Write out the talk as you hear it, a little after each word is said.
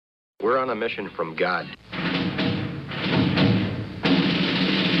We're on a mission from God.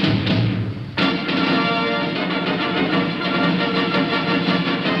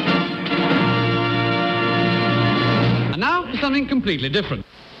 And now for something completely different.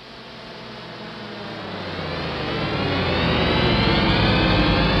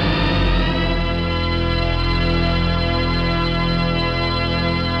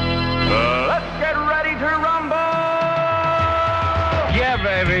 Let's get ready to rumble! Yeah,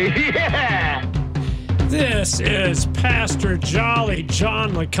 baby, yeah! This is Pastor Jolly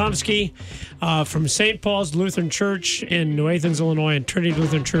John Lekumsky from St. Paul's Lutheran Church in New Athens, Illinois, and Trinity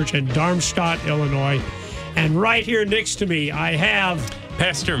Lutheran Church in Darmstadt, Illinois. And right here next to me, I have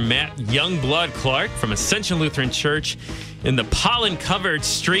Pastor Matt Youngblood Clark from Ascension Lutheran Church in the pollen-covered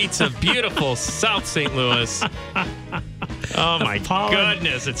streets of beautiful South St. Louis. Oh, my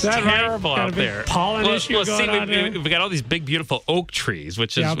goodness. It's terrible out there. Pollen issue going on there? We've got all these big, beautiful oak trees,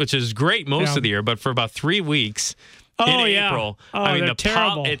 which is great most of the year, but for about 3 weeks in April, I mean,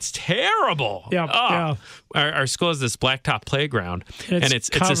 terrible. It's terrible. Our school has this blacktop playground, and it's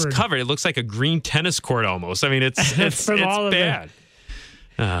just covered. It looks like a green tennis court almost. I mean, it's bad.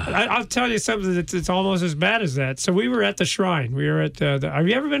 I'll tell you something that's almost as bad as that. So we were at the shrine. We were at have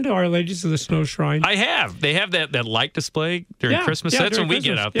you ever been to Our Lady's of the Snow Shrine? I have. They have that light display during Christmas. That's when we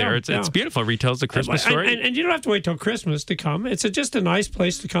get out there. It's beautiful. It retells the Christmas story. And you don't have to wait till Christmas to come. It's just a nice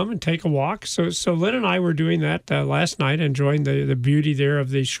place to come and take a walk. So Lynn and I were doing that last night, enjoying the beauty there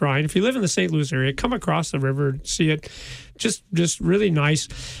of the shrine. If you live in the St. Louis area, come across the river, see it. Just really nice.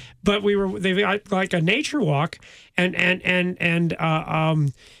 But they like a nature walk, and I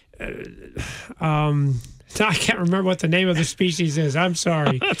can't remember what the name of the species is. I'm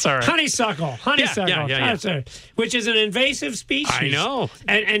sorry. That's all right. Honeysuckle. Yeah. Which is an invasive species. I know.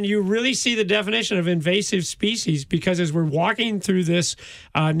 And you really see the definition of invasive species because as we're walking through this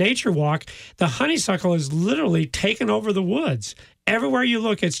nature walk, the honeysuckle is literally taken over the woods. Everywhere you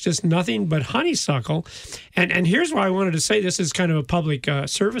look, it's just nothing but honeysuckle. And here's why I wanted to say this is kind of a public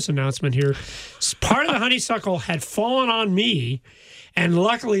service announcement here. Part of the honeysuckle had fallen on me, and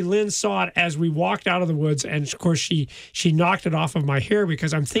luckily Lynn saw it as we walked out of the woods. And, of course, she knocked it off of my hair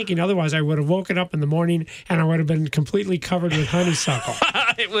because I'm thinking otherwise I would have woken up in the morning and I would have been completely covered with honeysuckle.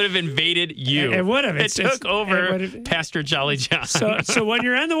 It would have invaded you. It would have. It took over Pastor Jolly John. So when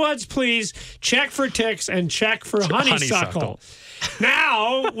you're in the woods, please check for ticks and check for honeysuckle.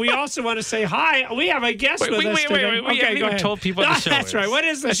 Now, we also want to say hi. We have a guest with us today. We haven't even told people what the show is. That's right. What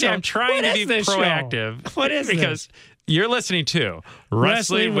is the show? I'm trying to be proactive. What is because you're listening to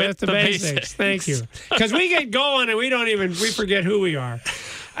Wrestling with the Basics. Thank you. Because we get going and we forget who we are.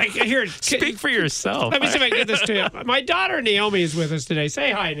 Speak for yourself. Let me see if I can get this to you. My daughter Naomi is with us today.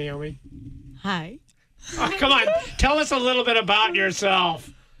 Say hi, Naomi. Hi. Oh, come on. Tell us a little bit about yourself.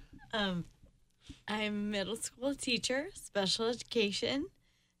 I'm a middle school teacher, special education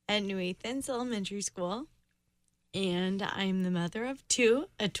at New Athens Elementary School. And I'm the mother of two,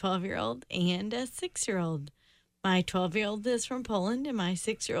 a 12-year-old and a 6-year-old. My 12-year-old is from Poland and my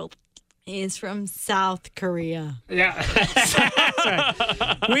 6-year-old is from South Korea. Yeah. That's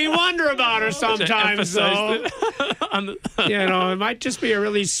right. We wonder about her sometimes, though. It might just be a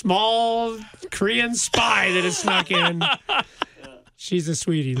really small Korean spy that has snuck in. She's a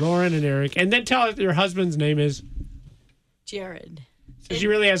sweetie, Lauren and Eric. And then tell us your husband's name is? Jared. So she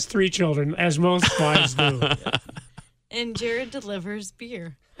really has 3 children, as most wives do. And Jared delivers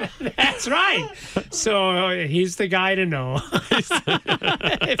beer. That's right. So he's the guy to know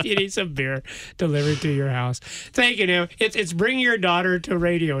if you need some beer delivered to your house. Thank you, Naomi. It's bring your daughter to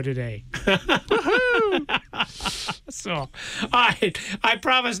radio today. So, I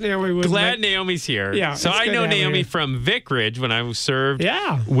promised Naomi would. Glad Naomi's here. Yeah. So I know Naomi from Vic Ridge when I was served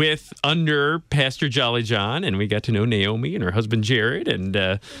with under Pastor Jolly John, and we got to know Naomi and her husband Jared,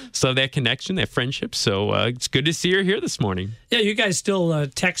 and so that connection, that friendship. So it's good to see her here this morning. Yeah, you guys still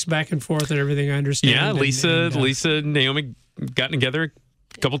text back and forth and everything, I understand. Yeah, Lisa and Naomi gotten together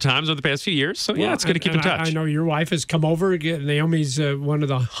a couple times over the past few years. So, it's good to keep in touch. I know your wife has come over. Naomi's one of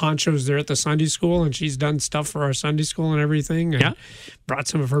the honchos there at the Sunday school, and she's done stuff for our Sunday school and everything. And brought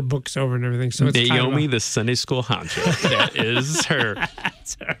some of her books over and everything. So it's Naomi, the Sunday school honcho. That is her.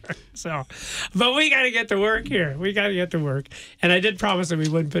 That's her. So, but we got to get to work here. We got to get to work. And I did promise that we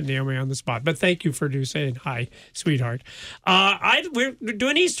wouldn't put Naomi on the spot. But thank you for saying hi, sweetheart. We're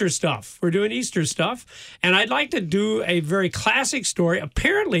doing Easter stuff. And I'd like to do a very classic story.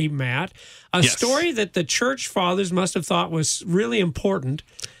 Apparently, Matt, a story that the church fathers must have thought was really important.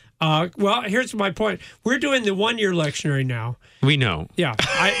 Well, here's my point. We're doing the 1-year lectionary now. We know. Yeah.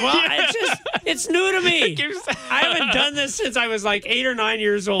 It's new to me. I haven't done this since I was like 8 or 9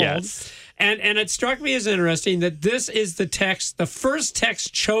 years old. Yes. And it struck me as interesting that this is the text, the first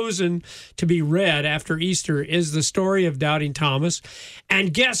text chosen to be read after Easter is the story of Doubting Thomas.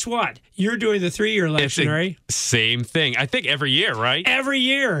 And guess what? You're doing the 3-year lectionary. Same thing. I think every year, right? Every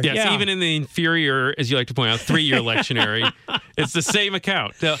year. Yes, yeah. Even in the inferior, as you like to point out, 3-year lectionary, it's the same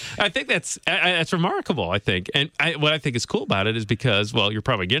account. So I think that's remarkable, I think. And what I think is cool about it is because, well, you're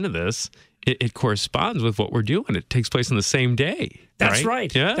probably getting to this, it corresponds with what we're doing. It takes place on the same day. That's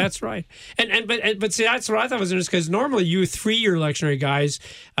right. Yeah. That's right. But see, that's what I thought was interesting because normally you 3-year lectionary guys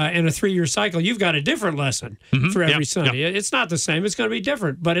in a 3-year cycle, you've got a different lesson for every Sunday. Yep. It's not the same. It's going to be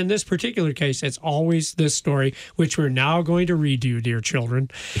different. But in this particular case, it's always this story, which we're now going to read to you, dear children.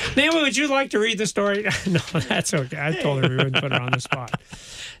 Naomi, would you like to read the story? No, that's okay. I told her we wouldn't put her on the spot.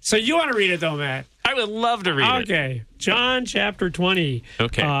 So you want to read it, though, Matt? I would love to read it. Okay. John chapter 20.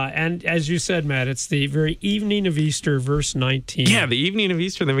 Okay. And as you said, Matt, it's the very evening of Easter, verse 19. Yeah, the evening of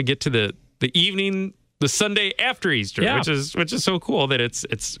Easter. Then we get to the evening, the Sunday after Easter, which is so cool that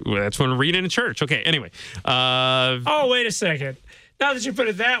that's when we're reading in church. Okay. Anyway. Oh, wait a second. Now that you put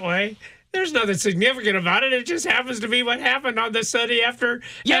it that way, there's nothing significant about it. It just happens to be what happened on the Sunday after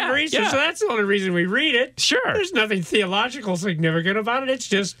Easter. Yeah. So that's the only reason we read it. Sure. There's nothing theological significant about it. It's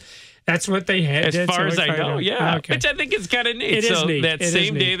just that's what they had. As far as I know, yeah. Okay. Which I think is kind of neat. It is neat. That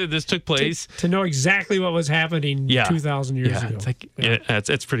same day that this took place. To know exactly what was happening 2,000 years ago.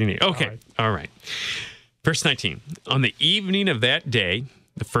 It's pretty neat. Okay. All right. Verse 19. On the evening of that day,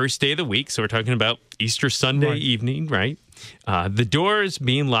 the first day of the week, so we're talking about Easter Sunday evening, right? The doors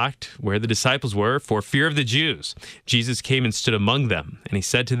being locked where the disciples were for fear of the Jews, Jesus came and stood among them, and he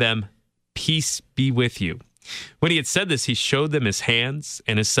said to them, "Peace be with you." When he had said this, he showed them his hands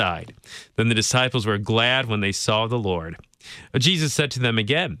and his side. Then the disciples were glad when they saw the Lord. Jesus said to them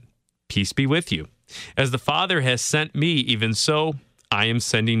again, "Peace be with you. As the Father has sent me, even so I am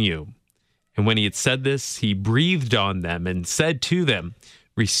sending you." And when he had said this, he breathed on them and said to them,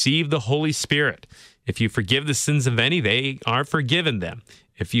 "Receive the Holy Spirit. If you forgive the sins of any, they are forgiven them.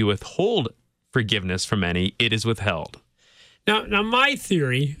 If you withhold forgiveness from any, it is withheld." Now, my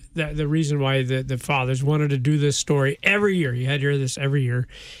theory, that the reason why the fathers wanted to do this story every year, you had to hear this every year,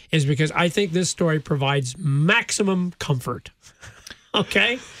 is because I think this story provides maximum comfort.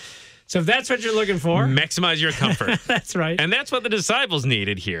 Okay? So if that's what you're looking for. Maximize your comfort. That's right. And that's what the disciples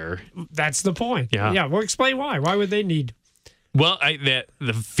needed here. That's the point. Yeah. Yeah. Well, explain why. Why would they need? Well,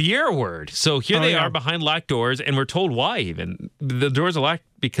 the fear word. So here they are behind locked doors, and we're told why even. The doors are locked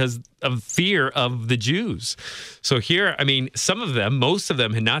because of fear of the Jews. So here, I mean, most of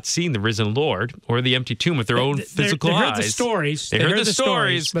them had not seen the risen Lord or the empty tomb with their own physical eyes. They heard the stories. They heard the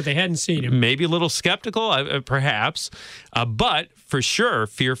stories, but they hadn't seen him. Maybe a little skeptical, perhaps, but for sure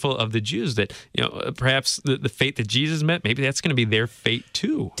fearful of the Jews that, perhaps the fate that Jesus met, maybe that's going to be their fate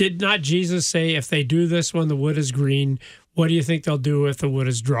too. Did not Jesus say, if they do this when the wood is green, what do you think they'll do if the wood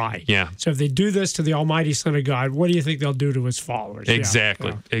is dry? Yeah. So if they do this to the Almighty Son of God, what do you think they'll do to his followers?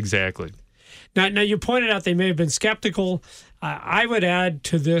 Exactly. Exactly. Now you pointed out they may have been skeptical. I would add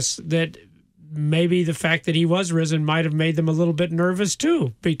to this that maybe the fact that he was risen might have made them a little bit nervous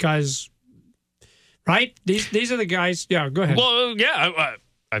too, because, right? These are the guys. Yeah, go ahead. Well, yeah,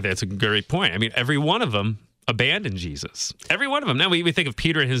 that's a great point. I mean, every one of them abandoned Jesus. Every one of them. Now we think of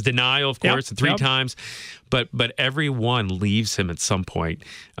Peter and his denial, of course, 3 times, but everyone leaves him at some point,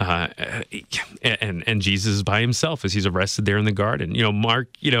 and Jesus is by himself as he's arrested there in the garden. Mark,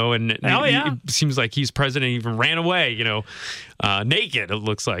 and it seems like he's present and even ran away. Naked it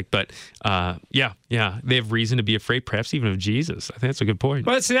looks like, but they have reason to be afraid, perhaps even of Jesus. I think that's a good point.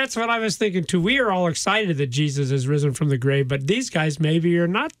 Well, see, that's what I was thinking too. We are all excited that Jesus is risen from the grave, but these guys maybe are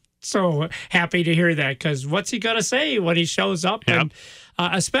not so happy to hear that, because what's he going to say when he shows up? Yep. And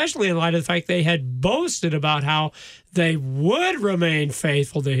especially in light of the fact they had boasted about how they would remain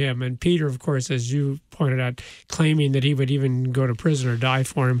faithful to him. And Peter, of course, as you pointed out, claiming that he would even go to prison or die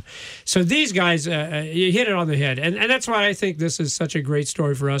for him. So these guys, you hit it on the head. And that's why I think this is such a great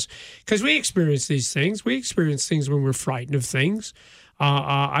story for us, because we experience these things. We experience things when we're frightened of things.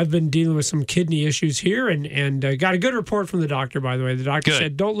 I've been dealing with some kidney issues here and got a good report from the doctor, by the way. The doctor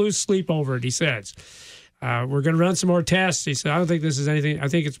said, don't lose sleep over it, he says. We're going to run some more tests. He said, I don't think this is anything. I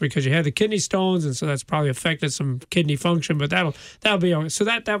think it's because you had the kidney stones, and so that's probably affected some kidney function, but that'll be okay. So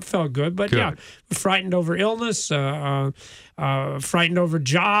that felt good. But yeah, frightened over illness, frightened over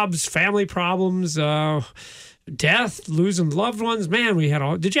jobs, family problems, death, losing loved ones. Man, we had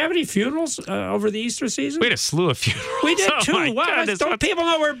all. Did you have any funerals over the Easter season? We had a slew of funerals. We did too. my Wow. goodness, Don't people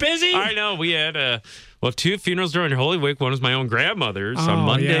know we're busy? I know. We had two funerals during Holy Week. One was my own grandmother's on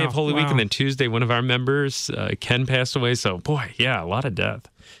Monday of Holy Week, and then Tuesday, one of our members, Ken, passed away. So, boy, yeah, a lot of death.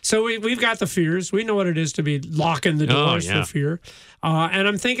 So we've got the fears. We know what it is to be locking the doors for fear. And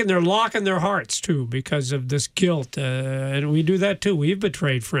I'm thinking they're locking their hearts, too, because of this guilt. And we do that, too. We've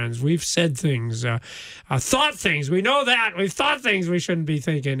betrayed friends. We've said things, thought things. We know that. We've thought things we shouldn't be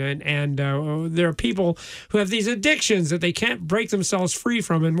thinking. And there are people who have these addictions that they can't break themselves free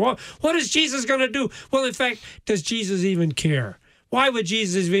from. And what is Jesus going to do? Well, in fact, does Jesus even care? Why would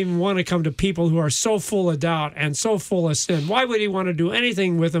Jesus even want to come to people who are so full of doubt and so full of sin? Why would he want to do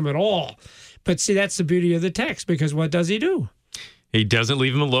anything with them at all? But see, that's the beauty of the text, because what does he do? He doesn't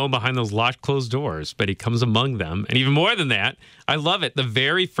leave them alone behind those locked, closed doors, but he comes among them. And even more than that, I love it. The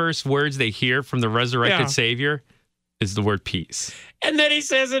very first words they hear from the resurrected Savior is the word peace. And then he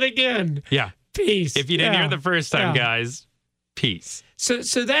says it again. Yeah. Peace. If you didn't hear it the first time, guys, peace. So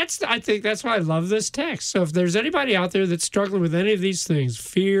I think that's why I love this text. So if there's anybody out there that's struggling with any of these things,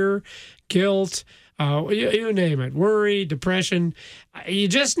 fear, guilt, you name it, worry, depression, you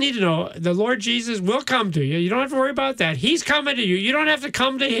just need to know the Lord Jesus will come to you. You don't have to worry about that. He's coming to you. You don't have to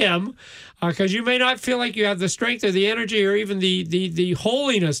come to him because you may not feel like you have the strength or the energy or even the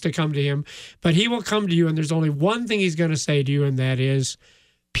holiness to come to him, but he will come to you, and there's only one thing he's going to say to you, and that is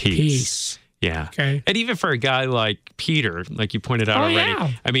peace. Yeah. Okay. And even for a guy like Peter, like you pointed out already, yeah.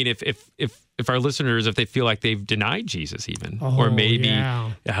 I mean, if our listeners, if they feel like they've denied Jesus even, or maybe,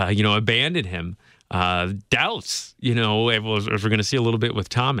 abandoned him, doubts, as we're going to see a little bit with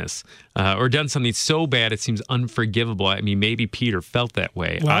Thomas, or done something so bad it seems unforgivable. I mean, maybe Peter felt that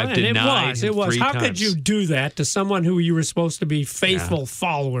way. Well, I've denied him it was. 3 How times. could you do that to someone who you were supposed to be faithful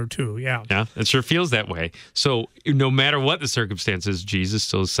follower to? Yeah. Yeah, it sure feels that way. So no matter what the circumstances, Jesus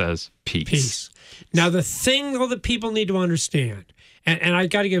still says peace. Peace. Now, the thing, though, that people need to understand, and I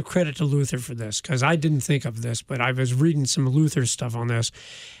got to give credit to Luther for this, because I didn't think of this, but I was reading some Luther stuff on this.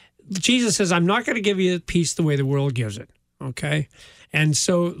 Jesus says, I'm not going to give you peace the way the world gives it, okay? And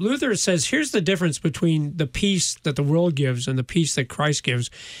so Luther says, here's the difference between the peace that the world gives and the peace that Christ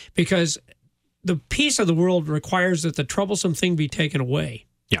gives, because the peace of the world requires that the troublesome thing be taken away.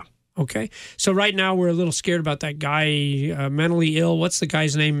 Yeah. Okay? So right now we're a little scared about that guy mentally ill. What's the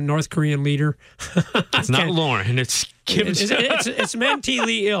guy's name? North Korean leader? It's not Lauren. It's Kim. It's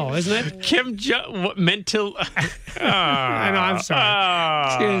mentally ill, isn't it? Kim mental. I know. I'm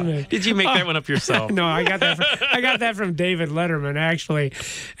sorry. Excuse me. Did you make that one up yourself? No, I got that from David Letterman, actually.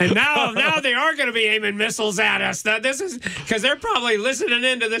 And now they are going to be aiming missiles at us. Now, this is because they're probably listening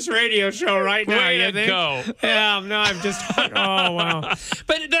into this radio show right now. Way you to think? go. Yeah, no, I'm just. Oh wow.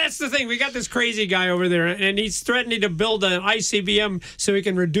 But that's the thing. We got this crazy guy over there, and he's threatening to build an ICBM so he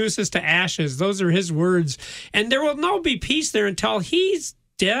can reduce us to ashes. Those are his words, and there will no be peace there until he's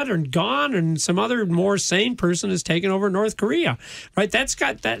dead and gone and some other more sane person has taken over North Korea, right? That's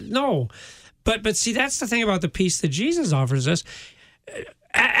got that. No, but see, that's the thing about the peace that Jesus offers us.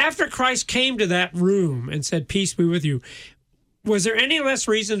 After Christ came to that room and said, peace be with you, was there any less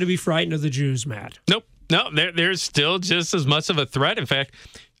reason to be frightened of the Jews, Matt? Nope. No, there's still just as much of a threat. In fact,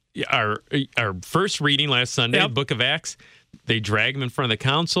 our first reading last Sunday, Book of Acts, they drag him in front of the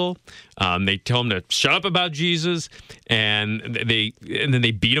council. They tell him to shut up about Jesus, and then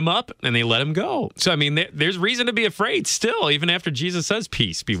they beat him up and they let him go. So I mean, there's reason to be afraid still, even after Jesus says,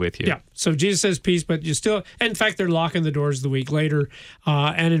 "Peace be with you." Yeah. So Jesus says peace, but you still. In fact, they're locking the doors the week later,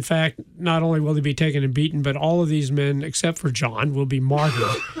 and in fact, not only will they be taken and beaten, but all of these men, except for John, will be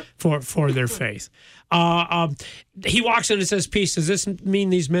martyred for their faith. He walks in and says, "Peace." Does this mean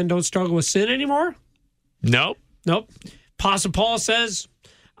these men don't struggle with sin anymore? Nope. Apostle Paul says,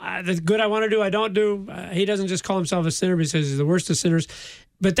 the good I want to do, I don't do. He doesn't just call himself a sinner, but he says he's the worst of sinners.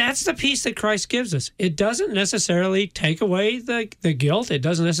 But that's the peace that Christ gives us. It doesn't necessarily take away the guilt. It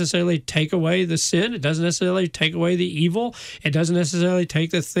doesn't necessarily take away the sin. It doesn't necessarily take away the evil. It doesn't necessarily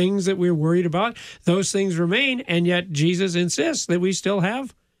take the things that we're worried about. Those things remain, and yet Jesus insists that we still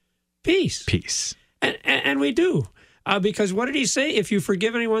have peace. Peace. And we do. Because what did he say? If you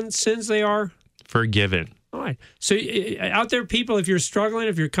forgive anyone's sins, they are forgiven. All right. So out there, people, if you're struggling,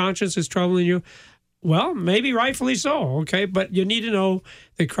 if your conscience is troubling you, well, maybe rightfully so, okay? But you need to know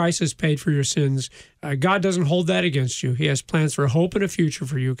that Christ has paid for your sins God doesn't hold that against you. He has plans for hope and a future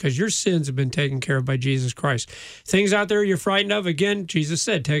for you because your sins have been taken care of by Jesus Christ. Things out there you're frightened of, again, Jesus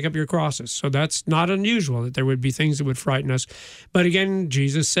said, take up your crosses. So that's not unusual that there would be things that would frighten us. But again,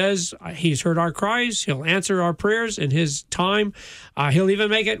 Jesus says he's heard our cries. He'll answer our prayers in his time. He'll even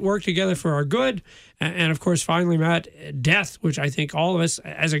make it work together for our good. And of course, finally, Matt, death, which I think all of us,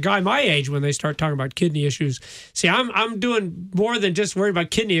 as a guy my age, when they start talking about kidney issues, see, I'm doing more than just worried about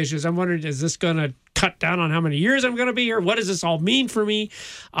kidney issues. I'm wondering, is this going to cut down on how many years I'm going to be here? What does this all mean for me?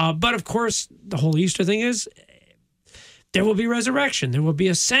 But of course, the whole Easter thing is there will be resurrection. There will be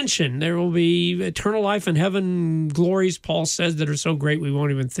ascension. There will be eternal life in heaven, glories, Paul says, that are so great we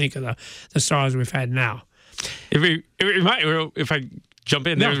won't even think of the sorrows we've had now. If I jump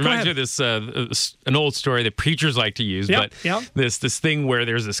in, there reminds me of this an old story that preachers like to use, this thing where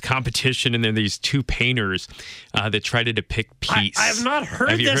there's this competition and then these two painters that try to depict peace. I have not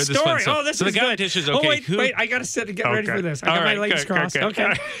heard this story. This is the competition is okay. Wait, I got to sit and get ready for this. I got my legs crossed.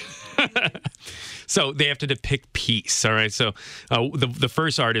 Okay. So they have to depict peace. All right. So the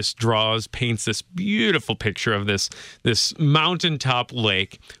first artist paints this beautiful picture of this mountaintop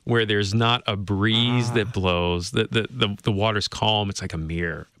lake where there's not a breeze that blows. The water's calm. It's like a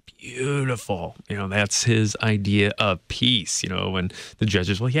mirror. Beautiful. That's his idea of peace. And the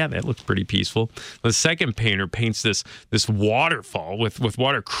judges, well, yeah, that looks pretty peaceful. The second painter paints this waterfall with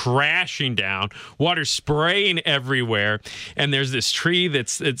water crashing down, water spraying everywhere, and there's this tree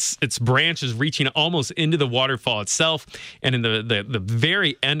that's its branches reaching almost into the waterfall itself, and in the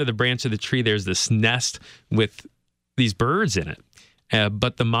very end of the branch of the tree, there's this nest with these birds in it,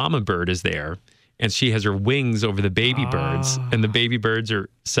 but the mama bird is there. And she has her wings over the baby birds, and the baby birds are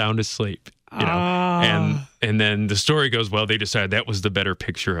sound asleep. And then the story goes, well, they decided that was the better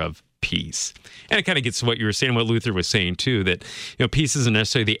picture of peace. And it kind of gets to what you were saying, what Luther was saying too, that peace isn't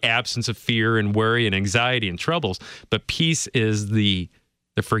necessarily the absence of fear and worry and anxiety and troubles, but peace is the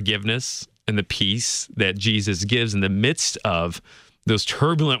forgiveness and the peace that Jesus gives in the midst of those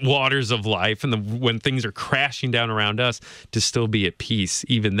turbulent waters of life, and when things are crashing down around us, to still be at peace.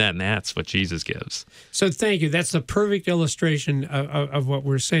 Even then, that's what Jesus gives. So thank you. That's the perfect illustration of what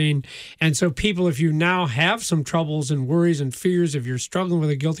we're saying. And so people, if you now have some troubles and worries and fears, if you're struggling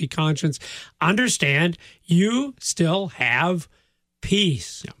with a guilty conscience, understand you still have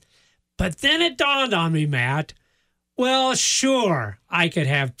peace. Yeah. But then it dawned on me, Matt, well, sure, I could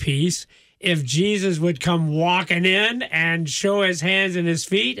have peace if Jesus would come walking in and show his hands and his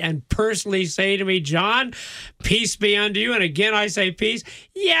feet and personally say to me, John, peace be unto you. And again, I say peace.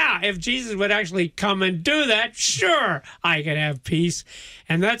 Yeah, if Jesus would actually come and do that, sure, I could have peace.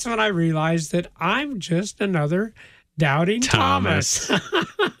 And that's when I realized that I'm just another Doubting Thomas.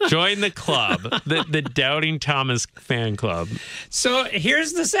 Join the club, the Doubting Thomas fan club. So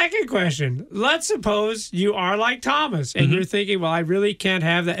here's the second question. Let's suppose you are like Thomas and you're thinking, well, I really can't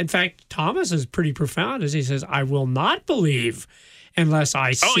have that. In fact, Thomas is pretty profound as he says, I will not believe unless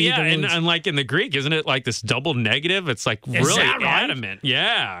I see. Oh, yeah. And like in the Greek, isn't it like this double negative? It's like really adamant.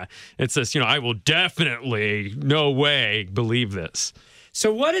 Yeah. It's this, I will definitely, no way, believe this.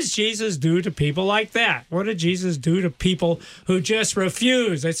 So what does Jesus do to people like that? What did Jesus do to people who just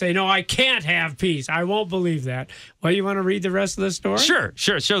refuse? They say, no, I can't have peace. I won't believe that. Well, you want to read the rest of the story? Sure.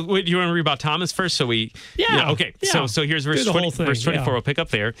 So do you want to read about Thomas first? Okay. Yeah. So here's verse 24. Yeah. We'll pick up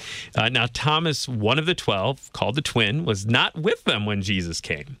there. Now, Thomas, one of the 12, called the twin, was not with them when Jesus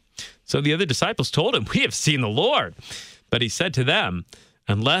came. So the other disciples told him, we have seen the Lord. But he said to them,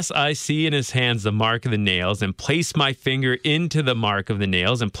 unless I see in his hands the mark of the nails, and place my finger into the mark of the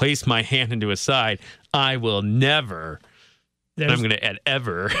nails, and place my hand into his side, I will never, and I'm going to add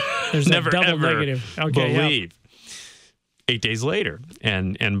ever, never ever negative. Okay, believe. 8 days later,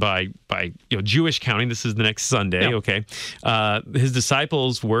 and by Jewish counting, this is the next Sunday. Yep. Okay, his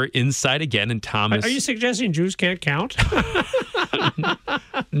disciples were inside again, and Thomas. Are you suggesting Jews can't count?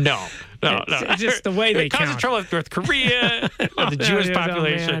 No. It's just the way they count. Causes trouble with North Korea, the Jewish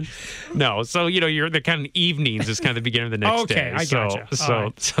population. No, so you're the kind of evenings is kind of the beginning of the next day. Okay, I gotcha.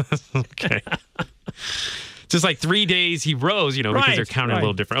 So okay. Just like 3 days he rose, because they're counting a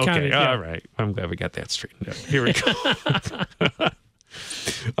little different. Okay, all right. I'm glad we got that straightened out. Here we go.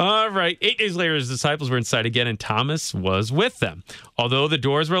 All right. 8 days later, his disciples were inside again, and Thomas was with them. Although the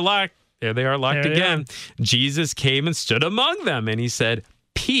doors were locked, there they are locked again. Jesus came and stood among them, and he said,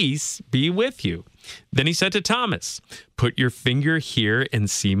 peace be with you. Then he said to Thomas, put your finger here and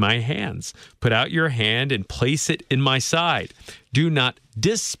see my hands. Put out your hand and place it in my side. Do not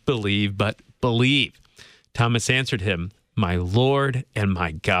disbelieve, but believe. Thomas answered him, my Lord and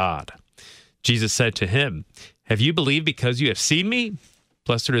my God. Jesus said to him, have you believed because you have seen me?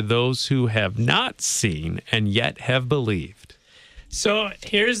 Blessed are those who have not seen and yet have believed. So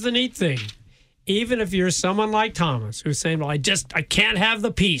here's the neat thing. Even if you're someone like Thomas who's saying, well, I can't have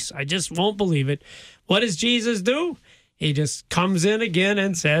the peace. I just won't believe it. What does Jesus do? He just comes in again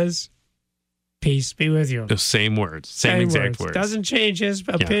and says, peace be with you. The same words, same exact words. Doesn't change his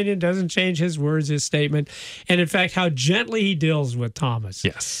opinion, doesn't change his words, his statement. And in fact, how gently he deals with Thomas.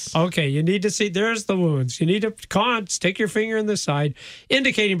 Yes. Okay, you need to see, there's the wounds. You need to, come on, stick your finger in the side,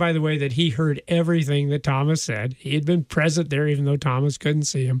 indicating, by the way, that he heard everything that Thomas said. He had been present there, even though Thomas couldn't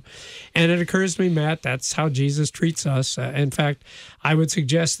see him. And it occurs to me, Matt, that's how Jesus treats us. In fact, I would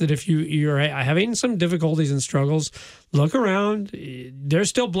suggest that if you're having some difficulties and struggles, look around. There's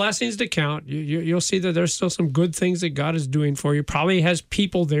still blessings to count. You'll see that there's still some good things that God is doing for you. Probably has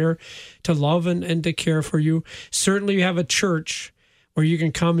people there to love and to care for you. Certainly you have a church where you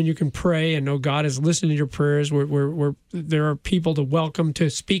can come and you can pray and know God is listening to your prayers, where there are people to welcome, to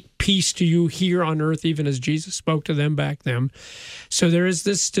speak peace to you here on earth, even as Jesus spoke to them back then. So there is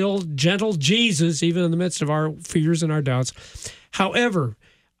this still gentle Jesus, even in the midst of our fears and our doubts. However,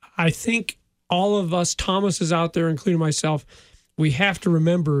 I think all of us Thomases out there, including myself, we have to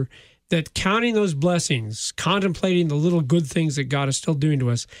remember that counting those blessings, contemplating the little good things that God is still doing to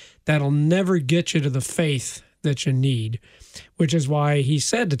us, that'll never get you to the faith that you need, which is why he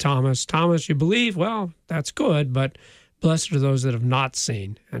said to Thomas, Thomas, you believe? Well, that's good, but blessed are those that have not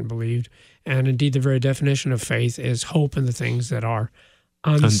seen and believed. And indeed, the very definition of faith is hope in the things that are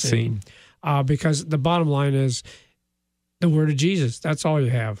unseen. Because the bottom line is the word of Jesus. That's all you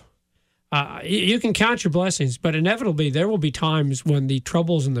have. You can count your blessings, but inevitably there will be times when the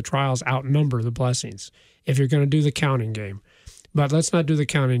troubles and the trials outnumber the blessings if you're going to do the counting game. But let's not do the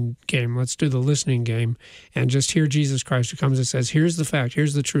counting game. Let's do the listening game and just hear Jesus Christ who comes and says, here's the fact,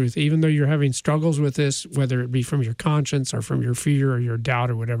 here's the truth. Even though you're having struggles with this, whether it be from your conscience or from your fear or your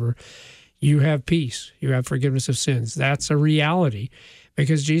doubt or whatever, you have peace. You have forgiveness of sins. That's a reality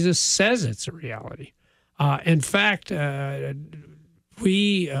because Jesus says it's a reality. In fact,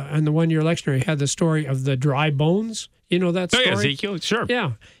 we, in the one-year lectionary, had the story of the dry bones. You know that story? Oh, yeah, Ezekiel, sure.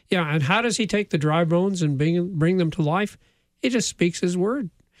 Yeah. And how does he take the dry bones and bring them to life? He just speaks his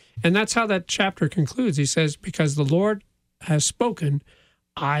word. And that's how that chapter concludes. He says, because the Lord has spoken,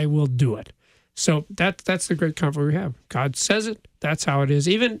 I will do it. So that's the great comfort we have. God says it. That's how it is.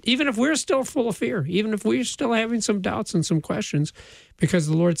 Even if we're still full of fear, even if we're still having some doubts and some questions, because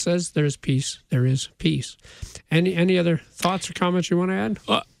the Lord says there's peace, there is peace. Any other thoughts or comments you want to add?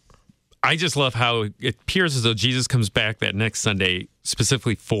 I just love how it appears as though Jesus comes back that next Sunday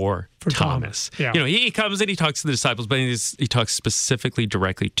specifically for Thomas. Yeah. You know, he comes and he talks to the disciples, but he talks specifically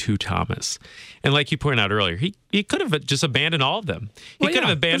directly to Thomas. And like you pointed out earlier, he could have just abandoned all of them. He could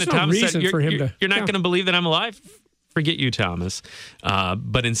have abandoned Thomas and said, you're not going to believe that I'm alive? Forget you, Thomas.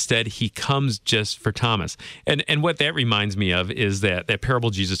 But instead, he comes just for Thomas. And what that reminds me of is that parable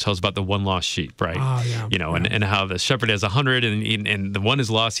Jesus tells about the one lost sheep, right? Oh, yeah. You know, and how the shepherd has 100 and the one is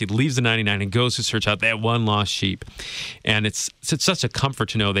lost. He leaves the 99 and goes to search out that one lost sheep. And it's such a comfort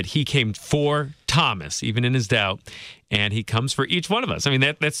to know that he came for Thomas, even in his doubt. And he comes for each one of us. I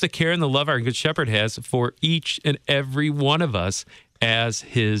mean, that's the care and the love our good shepherd has for each and every one of us as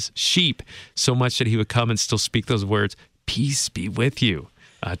his sheep, so much that he would come and still speak those words, peace be with you,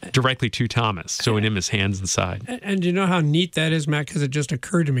 directly to Thomas, showing him his hands and side. And you know how neat that is, Matt, because it just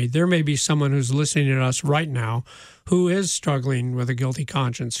occurred to me. There may be someone who's listening to us right now who is struggling with a guilty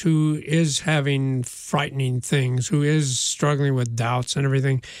conscience, who is having frightening things, who is struggling with doubts and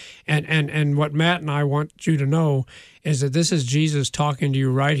everything. And what Matt and I want you to know is that this is Jesus talking to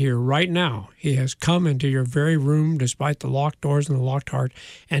you right here, right now. He has come into your very room despite the locked doors and the locked heart,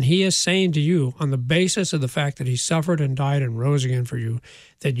 and he is saying to you, on the basis of the fact that he suffered and died and rose again for you,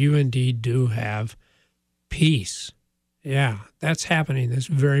 that you indeed do have peace. Yeah, that's happening this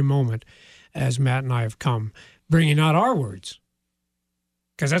very moment as Matt and I have come, bringing out our words.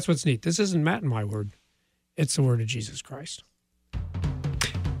 Because that's what's neat. This isn't Matt and my word. It's the word of Jesus Christ.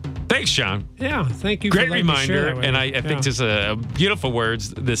 Thanks, Sean. Yeah, thank you. Great for letting me share reminder, that and I think just beautiful words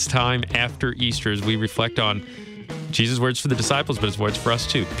this time after Easter as we reflect on Jesus' words for the disciples, but his words for us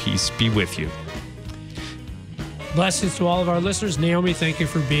too. Peace be with you. Blessings to all of our listeners. Naomi, thank you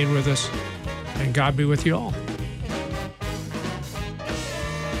for being with us, and God be with you all.